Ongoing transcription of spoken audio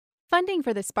Funding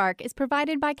for the Spark is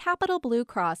provided by Capital Blue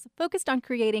Cross, focused on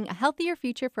creating a healthier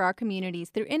future for our communities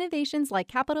through innovations like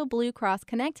Capital Blue Cross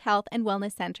Connect Health and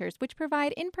Wellness Centers, which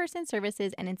provide in-person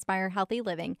services and inspire healthy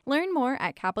living. Learn more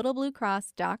at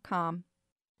capitalbluecross.com.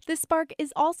 The Spark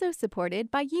is also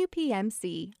supported by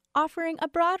UPMC, offering a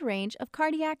broad range of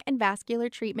cardiac and vascular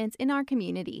treatments in our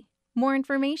community. More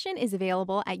information is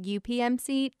available at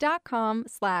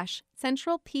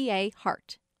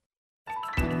upmc.com/centralpaheart.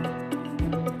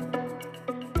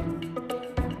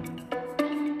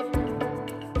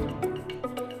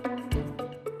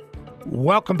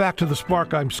 Welcome back to The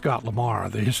Spark. I'm Scott Lamar.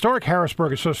 The Historic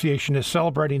Harrisburg Association is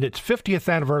celebrating its 50th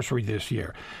anniversary this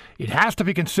year. It has to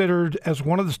be considered as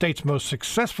one of the state's most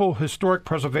successful historic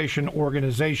preservation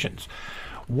organizations.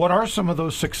 What are some of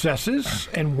those successes,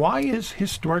 and why is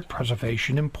historic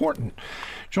preservation important?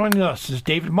 Joining us is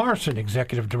David Morrison,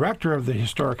 Executive Director of the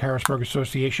Historic Harrisburg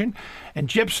Association, and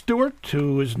Jeb Stewart,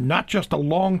 who is not just a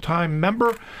longtime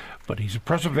member, but he's a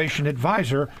preservation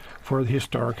advisor for the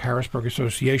Historic Harrisburg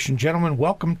Association. Gentlemen,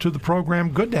 welcome to the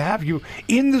program. Good to have you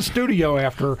in the studio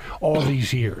after all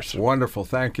these years. Wonderful.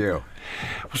 Thank you.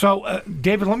 So,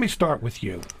 David, let me start with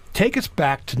you. Take us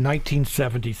back to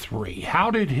 1973. How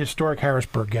did Historic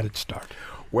Harrisburg get its start?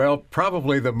 Well,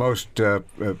 probably the most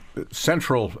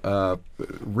central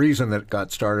reason that it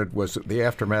got started was the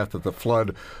aftermath of the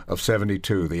flood of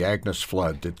 72, the Agnes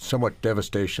flood. Did so much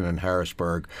devastation in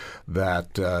Harrisburg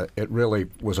that it really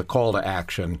was a call to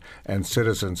action, and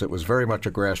citizens, it was very much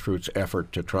a grassroots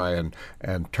effort to try and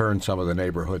turn some of the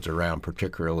neighborhoods around,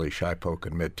 particularly Shipoke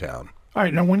and Midtown. All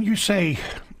right. Now, when you say,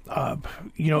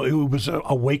 it was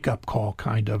a wake-up call,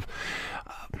 kind of,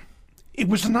 it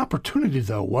was an opportunity,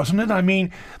 though, wasn't it? I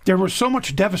mean, there was so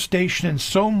much devastation and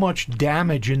so much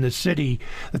damage in the city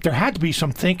that there had to be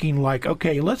some thinking like,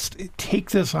 okay, let's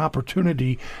take this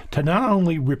opportunity to not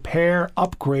only repair,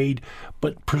 upgrade,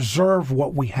 but preserve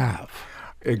what we have.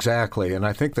 Exactly, and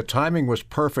I think the timing was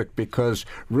perfect because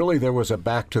really there was a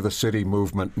back to the city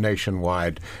movement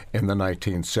nationwide in the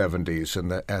 1970s,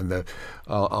 and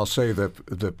I'll say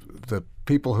the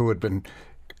people who had been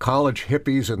college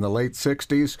hippies in the late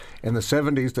 60s. In the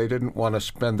 70s, they didn't want to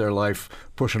spend their life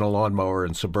pushing a lawnmower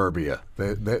in suburbia.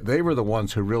 They were the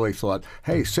ones who really thought,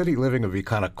 hey, city living would be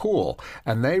kind of cool.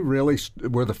 And they really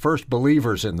were the first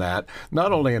believers in that,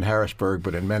 not only in Harrisburg,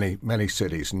 but in many, many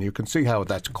cities. And you can see how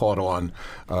that's caught on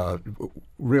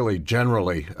really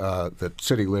generally that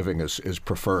city living is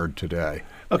preferred today.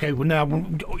 Okay, well now,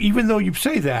 even though you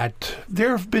say that,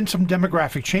 there have been some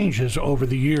demographic changes over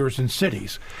the years in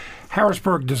cities.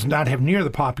 Harrisburg does not have near the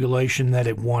population that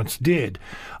it once did.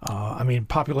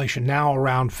 Population now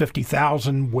around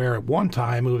 50,000, where at one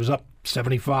time it was up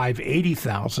 75,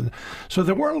 80,000. So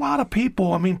there were a lot of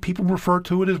people. People refer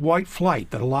to it as white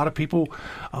flight, that a lot of people,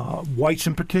 whites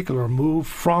in particular, moved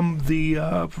from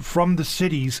the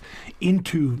cities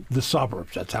into the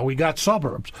suburbs. That's how we got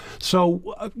suburbs. So,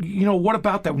 what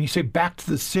about that? When you say back to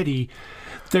the city,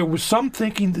 there was some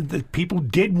thinking that people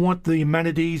did want the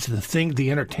amenities, the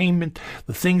entertainment,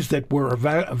 the things that were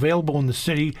available in the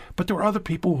city, but there were other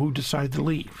people who decided to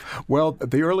leave. Well,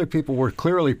 the early people were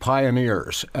clearly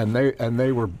pioneers, and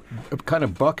they were kind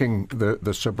of bucking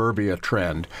the suburbia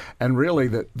trend. And really,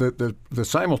 the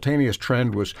simultaneous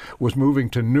trend was moving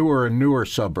to newer and newer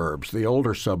suburbs. The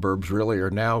older suburbs really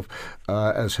are now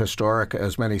as historic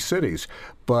as many cities.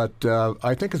 But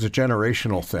I think it's a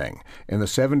generational thing. In the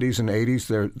 70s and 80s,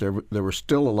 there were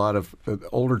still a lot of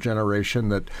older generation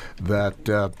that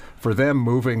for them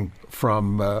moving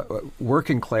from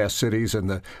working class cities in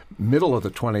the middle of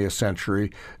the 20th century,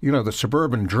 the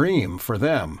suburban dream for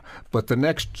them. But the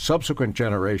next subsequent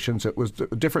generations, it was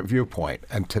a different viewpoint.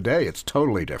 And today it's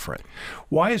totally different.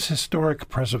 Why is historic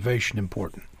preservation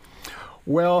important?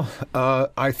 Well,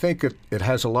 I think it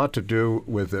has a lot to do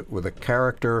with the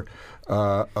character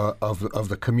of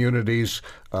the communities,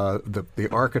 the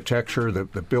architecture,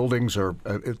 the buildings are.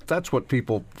 That's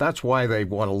why they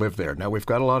want to live there. Now we've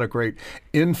got a lot of great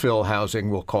infill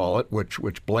housing, we'll call it,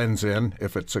 which blends in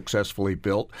if it's successfully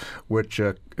built, which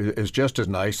is just as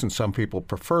nice, and some people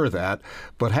prefer that.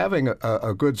 But having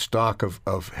a good stock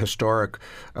of historic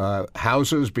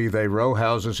houses, be they row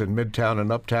houses in Midtown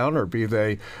and Uptown, or be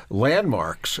they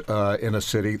landmarks in a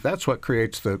city, that's what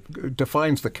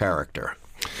defines the character.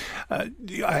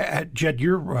 Jed,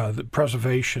 you're the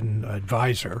preservation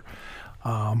advisor.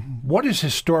 What is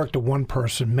historic to one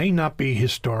person may not be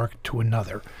historic to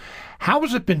another. How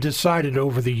has it been decided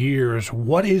over the years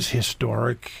what is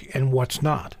historic and what's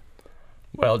not?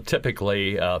 Well,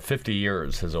 typically 50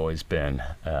 years has always been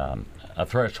a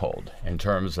threshold in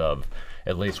terms of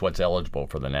at least what's eligible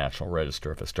for the National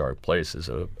Register of Historic Places.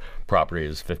 A property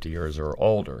is 50 years or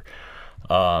older.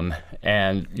 And,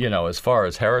 as far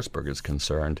as Harrisburg is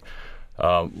concerned,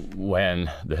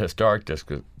 when the historic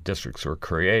districts were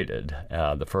created,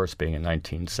 the first being in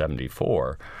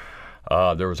 1974,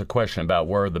 there was a question about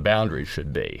where the boundaries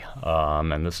should be.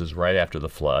 And this is right after the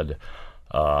flood.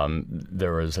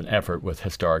 There was an effort with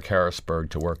Historic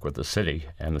Harrisburg to work with the city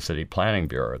and the City Planning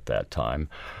Bureau at that time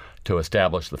to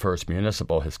establish the first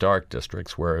municipal historic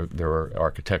districts where there were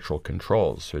architectural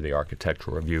controls through the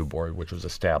Architectural Review Board, which was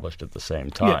established at the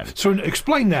same time. Yeah. So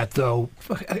explain that, though.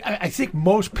 I think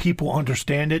most people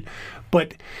understand it,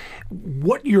 but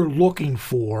what you're looking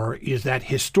for is that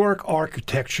historic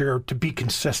architecture to be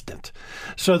consistent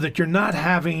so that you're not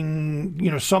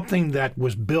having, something that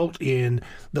was built in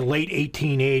the late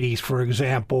 1880s, for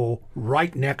example,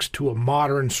 right next to a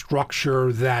modern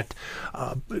structure that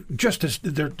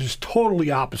they're just totally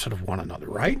opposite of one another,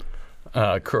 right?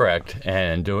 Correct.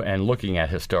 And looking at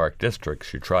historic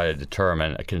districts, you try to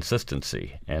determine a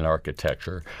consistency in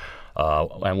architecture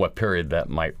and what period that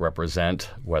might represent,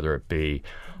 whether it be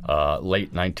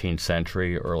late 19th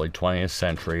century, early 20th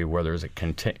century, where there's a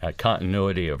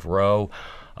continuity of row.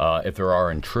 If there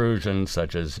are intrusions,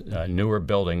 such as newer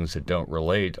buildings that don't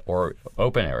relate, or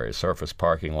open areas, surface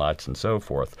parking lots, and so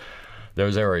forth,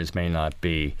 those areas may not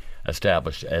be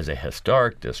established as a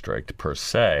historic district per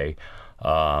se,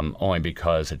 only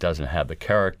because it doesn't have the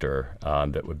character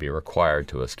that would be required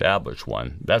to establish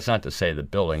one. That's not to say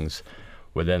that buildings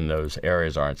within those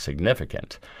areas aren't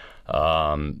significant.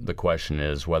 The question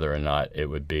is whether or not it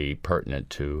would be pertinent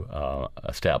to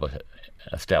establish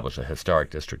a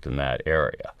historic district in that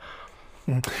area.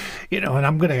 And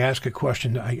I'm going to ask a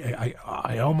question.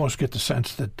 I almost get the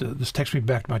sense that this takes me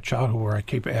back to my childhood, where I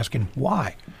keep asking,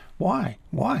 why? Why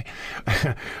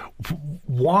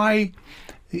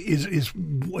is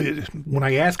when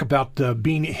I ask about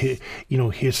being,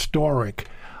 historic,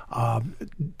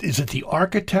 is it the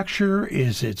architecture?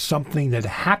 Is it something that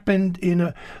happened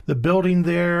in the building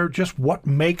there? Just what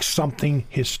makes something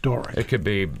historic? It could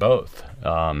be both.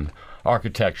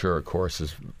 Architecture, of course,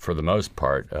 is for the most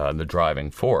part the driving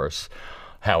force.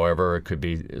 However, it could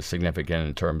be significant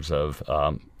in terms of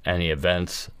any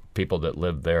events, people that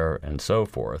live there, and so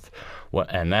forth.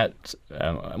 And that,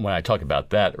 when I talk about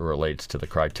that, it relates to the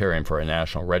criterion for a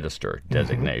National Register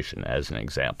designation, as an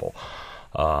example.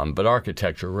 But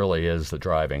architecture really is the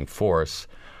driving force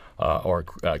or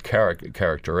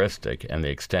characteristic, and the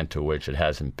extent to which it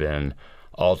hasn't been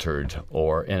altered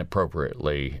or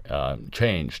inappropriately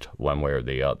changed one way or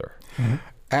the other. Mm-hmm.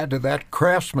 Add to that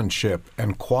craftsmanship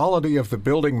and quality of the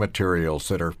building materials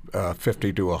that are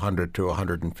 50 to 100 to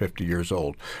 150 years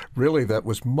old. Really, that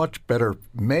was much better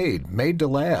made to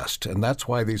last, and that's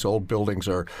why these old buildings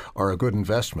are a good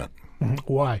investment.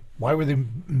 Why? Why were they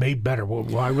made better?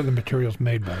 Why were the materials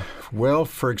made better? Well,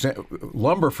 for example,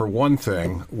 lumber, for one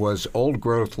thing, was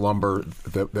old-growth lumber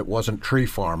that wasn't tree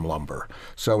farm lumber.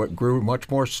 So it grew much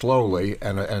more slowly,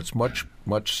 and it's much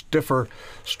stiffer,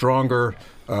 stronger,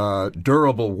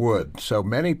 durable wood. So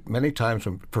many times,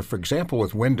 for example,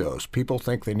 with windows, people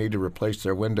think they need to replace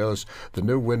their windows. The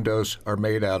new windows are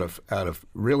made out of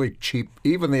really cheap.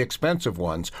 Even the expensive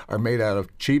ones are made out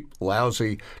of cheap,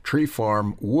 lousy tree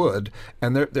farm wood,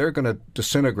 and they're going to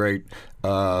disintegrate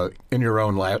in your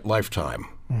own lifetime.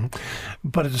 Mm-hmm.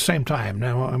 But at the same time,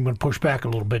 now I'm going to push back a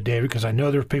little bit, David, because I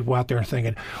know there's people out there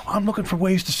thinking, I'm looking for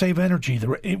ways to save energy.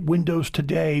 The windows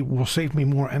today will save me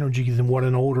more energy than what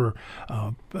an older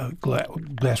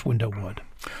glass window would.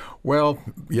 Well,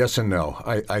 yes and no.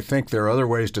 I think there are other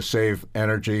ways to save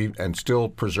energy and still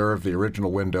preserve the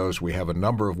original windows. We have a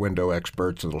number of window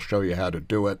experts that will show you how to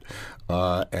do it.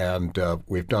 And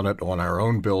we've done it on our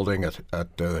own building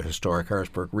at the Historic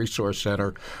Harrisburg Resource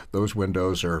Center. Those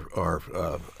windows are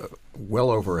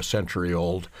well over a century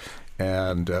old,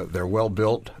 and they're well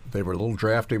built. They were a little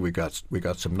drafty. We got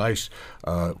some nice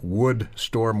wood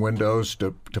storm windows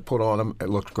to put on them. It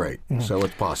looked great. So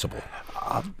it's possible.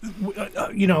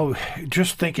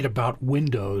 Just thinking about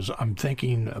windows, I'm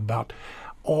thinking about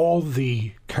all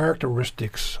the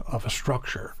characteristics of a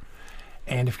structure.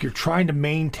 And if you're trying to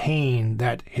maintain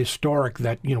that historic,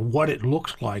 what it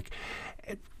looks like,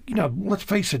 let's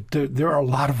face it, there are a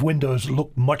lot of windows that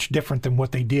look much different than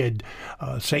what they did,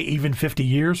 say, even 50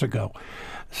 years ago.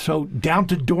 So down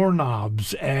to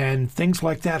doorknobs and things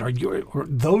like that. Are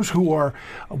those who are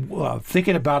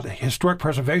thinking about historic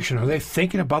preservation, are they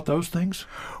thinking about those things?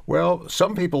 Well,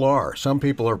 some people are. Some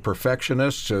people are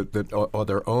perfectionists that, on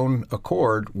their own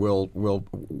accord, will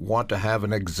want to have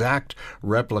an exact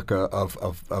replica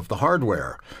of the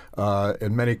hardware.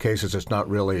 In many cases, it's not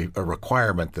really a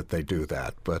requirement that they do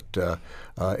that. But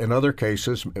in other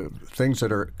cases, things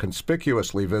that are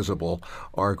conspicuously visible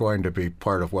are going to be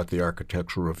part of what the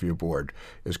Architectural Review Board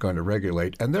is going to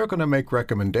regulate. And they're going to make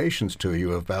recommendations to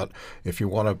you about if you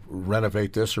want to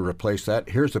renovate this or replace that,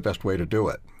 here's the best way to do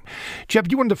it. Jeff,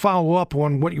 you wanted to follow up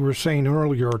on what you were saying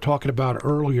earlier, or talking about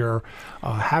earlier,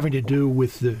 having to do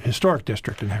with the historic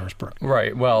district in Harrisburg.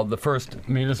 Right. Well, the first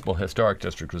municipal historic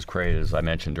district was created, as I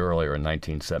mentioned earlier, in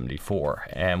 1974.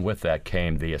 And with that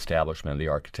came the establishment of the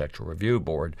Architectural Review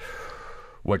Board,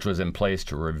 which was in place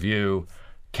to review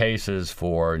cases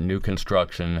for new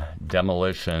construction,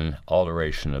 demolition,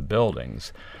 alteration of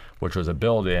buildings, which was a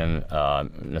built-in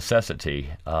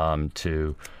necessity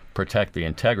to protect the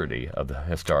integrity of the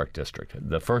historic district.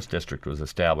 The first district was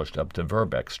established up to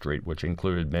Verbeck Street, which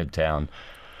included Midtown,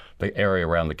 the area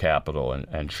around the Capitol,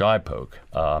 and Shipoke.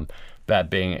 That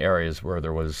being areas where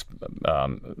there was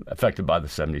affected by the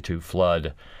 72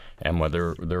 flood, and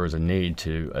whether there was a need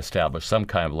to establish some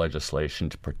kind of legislation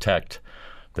to protect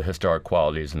the historic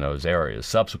qualities in those areas.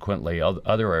 Subsequently,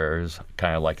 other areas,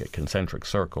 kind of like a concentric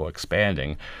circle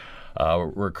expanding,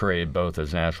 were created both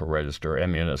as National Register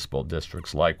and municipal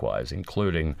districts likewise,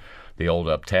 including the old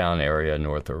Uptown area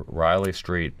north of Riley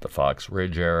Street, the Fox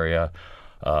Ridge area,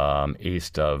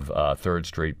 east of 3rd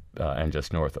Street and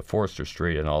just north of Forster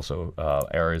Street, and also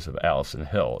areas of Allison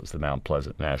Hill as the Mount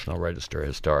Pleasant National Register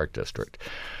Historic District.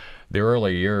 The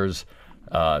early years,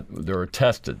 they were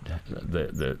tested.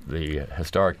 The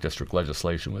historic district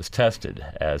legislation was tested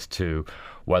as to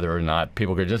whether or not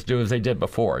people could just do as they did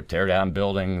before, tear down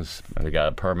buildings. They got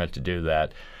a permit to do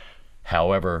that.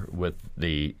 However, with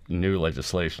the new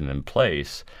legislation in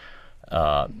place,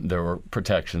 there were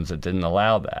protections that didn't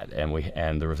allow that,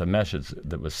 and there was a message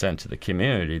that was sent to the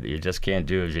community that you just can't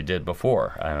do as you did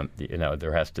before.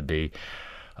 There has to be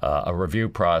a review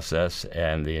process,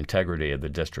 and the integrity of the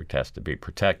district has to be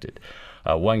protected.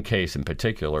 One case in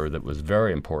particular that was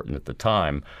very important at the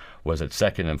time was at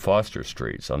 2nd and Foster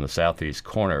Streets on the southeast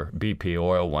corner. BP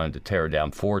Oil wanted to tear down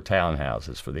 4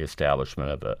 townhouses for the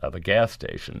establishment of a gas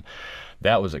station.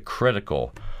 That was a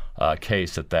critical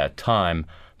case at that time.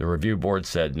 The review board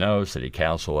said no. City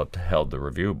Council upheld the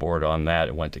review board on that.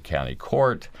 It went to county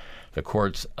court. The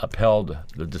courts upheld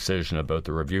the decision of both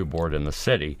the review board and the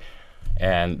city,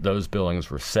 and those buildings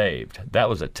were saved. That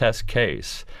was a test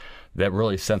case that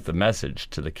really sent the message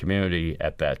to the community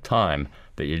at that time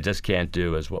that you just can't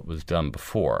do as what was done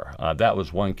before. That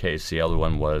was one case. The other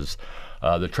one was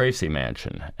the Tracy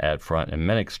Mansion at Front and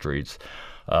Minnick Streets.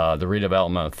 The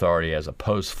Redevelopment Authority, as a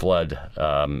post-flood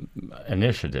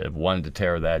initiative, wanted to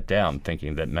tear that down,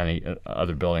 thinking that many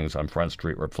other buildings on Front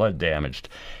Street were flood damaged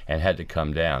and had to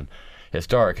come down.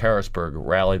 Historic Harrisburg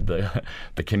rallied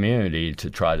the community to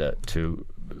try to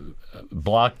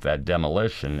block that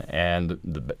demolition, and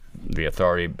the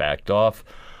authority backed off.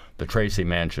 The Tracy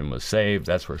Mansion was saved.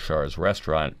 That's where Char's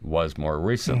Restaurant was more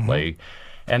recently.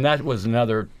 Mm-hmm. And that was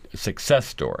another success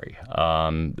story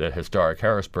that Historic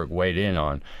Harrisburg weighed in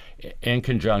on in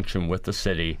conjunction with the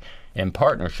city, in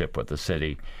partnership with the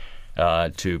city,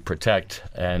 to protect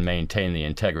and maintain the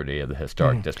integrity of the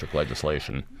historic district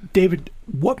legislation. David,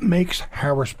 what makes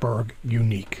Harrisburg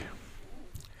unique?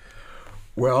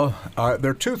 Well,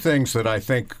 there are two things that I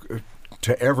think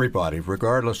to everybody,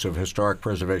 regardless of historic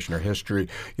preservation or history.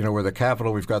 We're the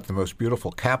capital. We've got the most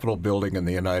beautiful Capitol building in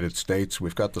the United States.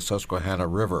 We've got the Susquehanna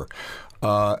River.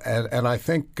 And I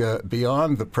think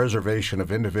beyond the preservation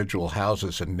of individual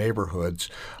houses and neighborhoods,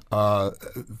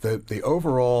 the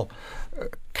overall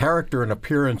character and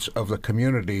appearance of the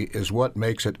community is what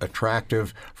makes it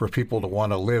attractive for people to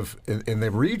want to live in the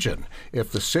region.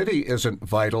 If the city isn't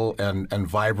vital and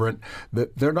vibrant,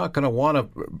 they're not going to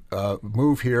want to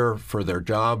move here for their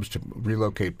jobs, to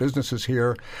relocate businesses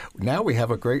here. Now we have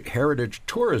a great heritage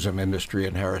tourism industry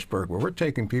in Harrisburg, where we're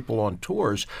taking people on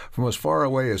tours from as far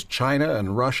away as China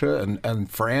and Russia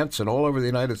and France and all over the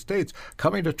United States,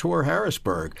 coming to tour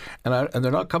Harrisburg. And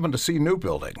they're not coming to see new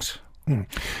buildings.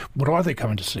 What are they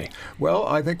coming to see? Well,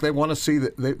 I think they want to see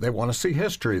they want to see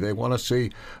history. They want to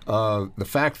see the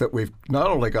fact that we've not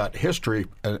only got history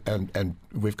and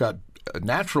we've got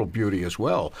natural beauty as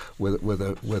well, with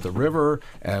a river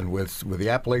and with the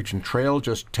Appalachian Trail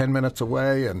just 10 minutes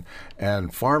away,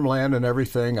 and farmland and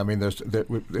everything. I mean, it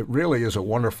really is a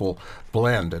wonderful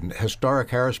blend. And Historic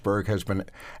Harrisburg has been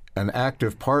an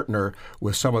active partner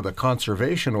with some of the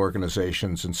conservation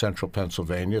organizations in central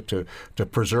Pennsylvania to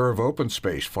preserve open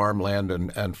space, farmland,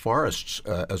 and forests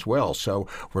as well. So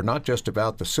we're not just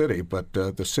about the city, but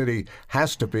the city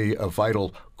has to be a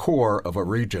vital core of a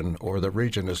region, or the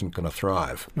region isn't going to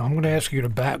thrive. Now, I'm going to ask you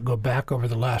to go back over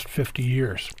the last 50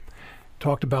 years.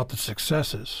 Talked about the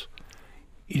successes.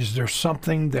 Is there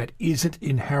something that isn't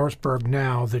in Harrisburg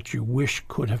now that you wish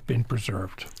could have been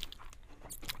preserved?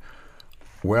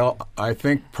 Well, I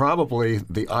think probably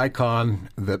the icon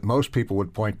that most people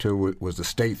would point to was the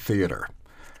State Theater.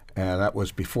 And that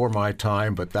was before my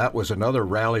time, but that was another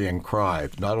rallying cry,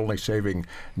 not only saving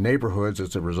neighborhoods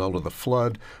as a result of the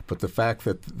flood, but the fact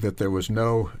that there was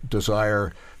no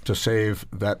desire to save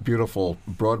that beautiful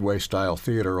Broadway-style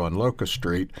theater on Locust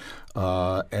Street,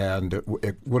 and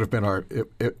it would have been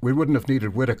we wouldn't have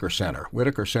needed Whitaker Center.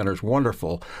 Whitaker Center is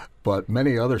wonderful, but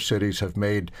many other cities have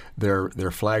made their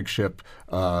flagship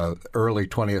early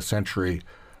 20th century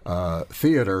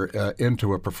theater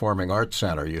into a performing arts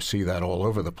center. You see that all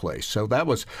over the place. So that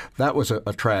was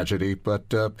a tragedy, but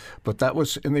that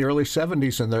was in the early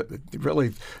 70s, and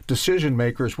really decision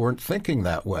makers weren't thinking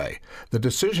that way. The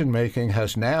decision making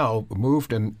has now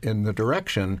moved in the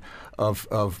direction of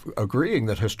agreeing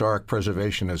that historic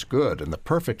preservation is good, and the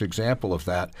perfect example of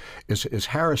that is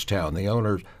Harristown, the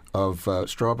owner of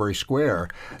Strawberry Square.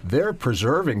 They're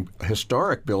preserving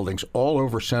historic buildings all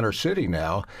over Center City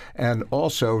now, and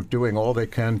also doing all they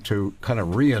can to kind of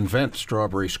reinvent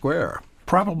Strawberry Square.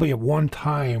 Probably at one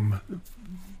time,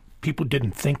 people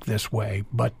didn't think this way,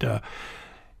 but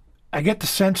I get the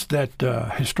sense that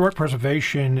historic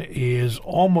preservation is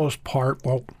almost part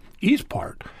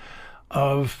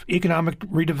of economic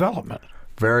redevelopment.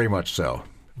 Very much so.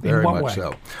 Very much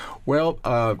so. Well,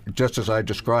 just as I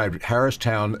described,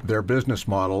 Harristown, their business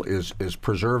model is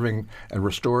preserving and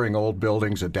restoring old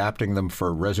buildings, adapting them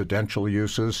for residential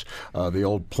uses. The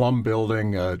old Plum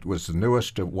building was the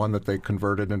newest one that they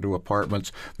converted into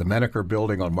apartments. The Menaker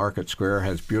building on Market Square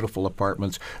has beautiful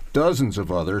apartments, dozens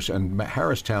of others, and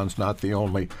Harristown's not the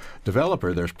only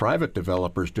developer. There's private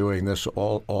developers doing this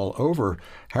all over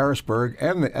Harrisburg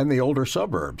and the older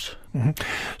suburbs. Mm-hmm.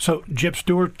 So, Jip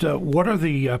Stewart, what are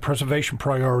the preservation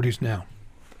priorities now?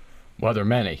 Well, there are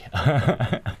many.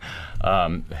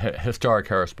 Historic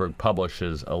Harrisburg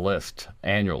publishes a list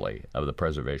annually of the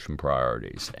preservation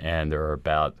priorities, and there are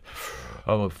about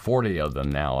 40 of them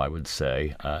now, I would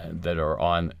say, that are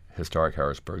on Historic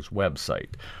Harrisburg's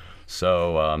website.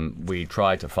 So we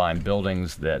try to find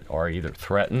buildings that are either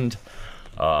threatened,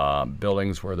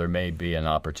 buildings where there may be an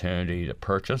opportunity to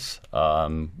purchase,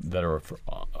 that are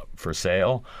for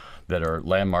sale, that are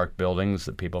landmark buildings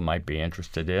that people might be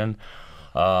interested in,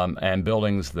 and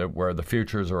buildings where the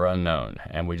futures are unknown.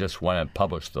 And we just want to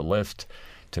publish the list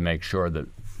to make sure that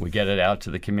we get it out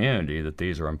to the community that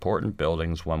these are important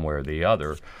buildings one way or the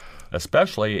other,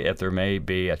 especially if there may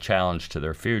be a challenge to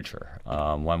their future,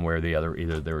 one way or the other.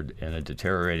 Either they're in a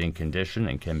deteriorating condition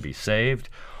and can be saved,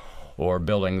 or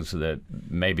buildings that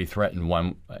may be threatened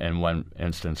in one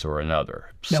instance or another.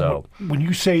 Now, so, when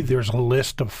you say there's a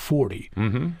list of 40,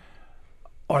 mm-hmm.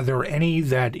 Are there any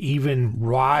that even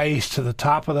rise to the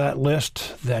top of that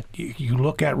list that you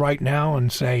look at right now and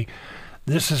say,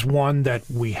 this is one that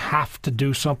we have to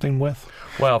do something with?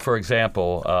 Well, for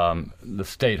example, the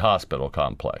State Hospital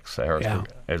Complex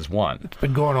is one. It's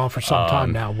been going on for some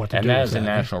time now. And that is the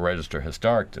National Register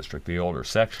Historic District, the older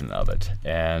section of it.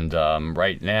 And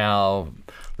right now,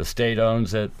 the state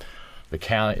owns it. The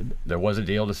county, there was a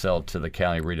deal to sell it to the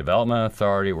County Redevelopment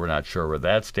Authority. We're not sure where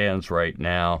that stands right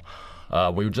now.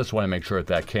 We just want to make sure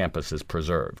that campus is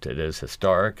preserved. It is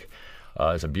historic.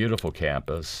 It's a beautiful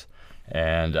campus,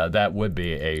 and that would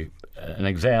be an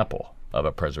example of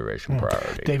a preservation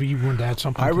priority. David, you wanted to add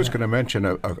something? I was going to mention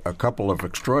a couple of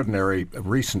extraordinary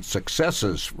recent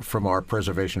successes from our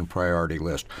preservation priority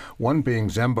list. One being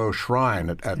Zembo Shrine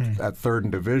at 3rd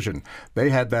and Division. They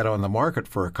had that on the market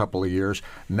for a couple of years.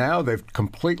 Now they've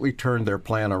completely turned their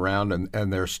plan around,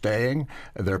 and they're staying.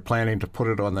 They're planning to put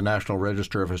it on the National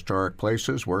Register of Historic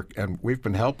Places, and we've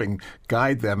been helping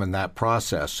guide them in that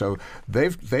process. So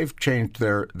they've changed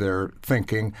their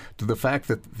thinking to the fact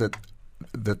that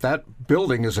that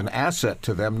building is an asset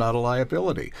to them, not a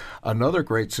liability. Another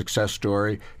great success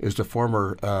story is the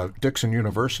former Dixon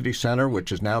University Center,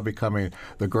 which is now becoming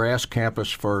the Grass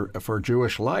Campus for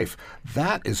Jewish life.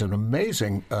 That is an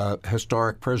amazing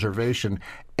historic preservation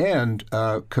and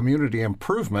community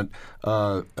improvement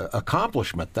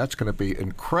accomplishment. That's going to be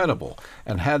incredible.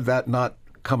 And had that not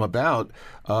come about,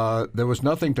 there was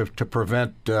nothing to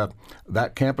prevent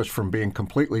that campus from being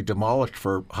completely demolished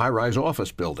for high-rise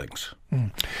office buildings.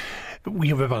 We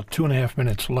have about 2.5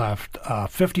 minutes left.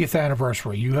 50th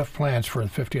anniversary. You have plans for the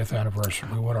 50th anniversary.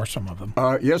 What are some of them?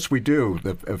 Yes, we do.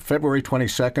 February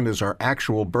 22nd is our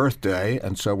actual birthday,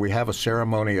 and so we have a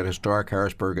ceremony at Historic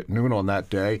Harrisburg at noon on that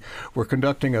day. We're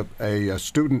conducting a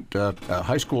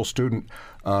high school student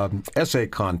essay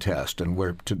contest, and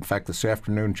in fact, this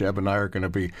afternoon, Jeb and I are going to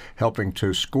be helping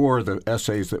to score the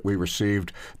essays that we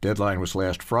received. Deadline was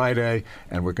last Friday,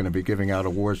 and we're going to be giving out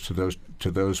awards to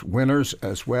those winners,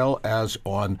 as well as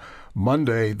on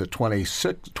Monday, the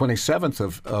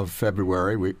 27th of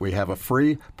February, we have a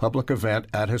free public event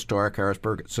at Historic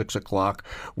Harrisburg at 6 o'clock,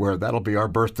 where that'll be our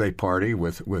birthday party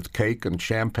with cake and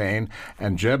champagne.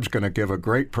 And Jeb's going to give a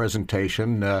great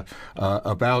presentation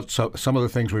about some of the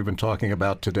things we've been talking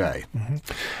about today.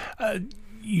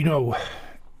 Mm-hmm.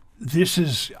 This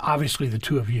is obviously the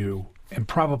two of you, and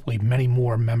probably many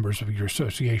more members of your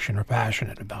association are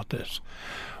passionate about this.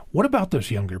 What about those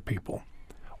younger people?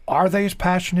 Are they as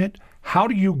passionate? How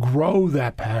do you grow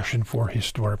that passion for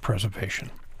historic preservation?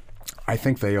 I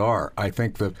think they are. I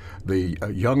think that the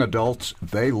young adults,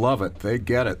 they love it. They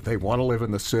get it. They want to live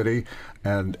in the city,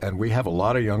 and we have a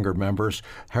lot of younger members.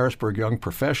 Harrisburg Young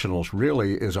Professionals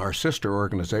really is our sister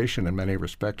organization in many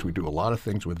respects. We do a lot of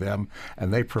things with them,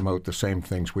 and they promote the same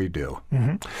things we do.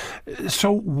 Mm-hmm.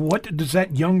 So what does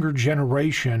that younger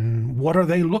generation, what are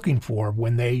they looking for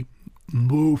when they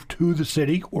move to the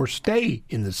city or stay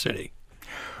in the city?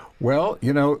 Well,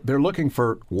 they're looking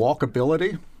for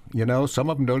walkability. Some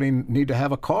of them don't even need to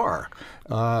have a car.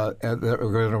 And they're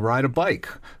going to ride a bike.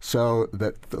 So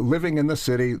that living in the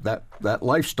city, that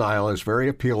lifestyle is very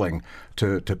appealing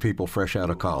to people fresh out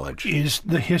of college. Is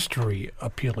the history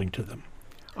appealing to them?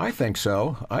 I think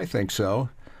so.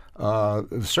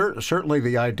 Certainly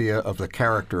the idea of the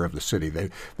character of the city.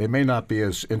 They may not be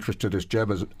as interested as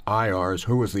Jeb and I are as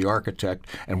who was the architect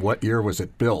and what year was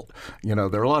it built. There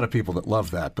are a lot of people that love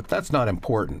that, but that's not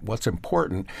important. What's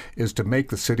important is to make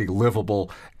the city livable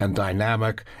and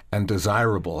dynamic and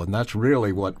desirable, and that's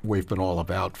really what we've been all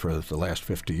about for the last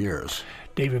 50 years.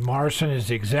 David Morrison is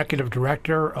the Executive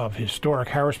Director of Historic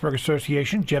Harrisburg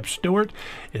Association. Jeb Stewart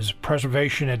is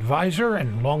Preservation Advisor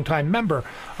and longtime member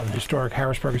of the Historic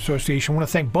Harrisburg Association. I want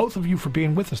to thank both of you for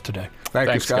being with us today.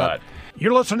 Thanks, you, Scott.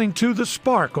 You're listening to The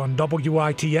Spark on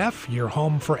WITF, your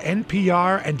home for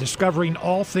NPR and discovering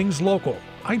all things local.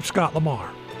 I'm Scott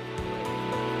Lamar.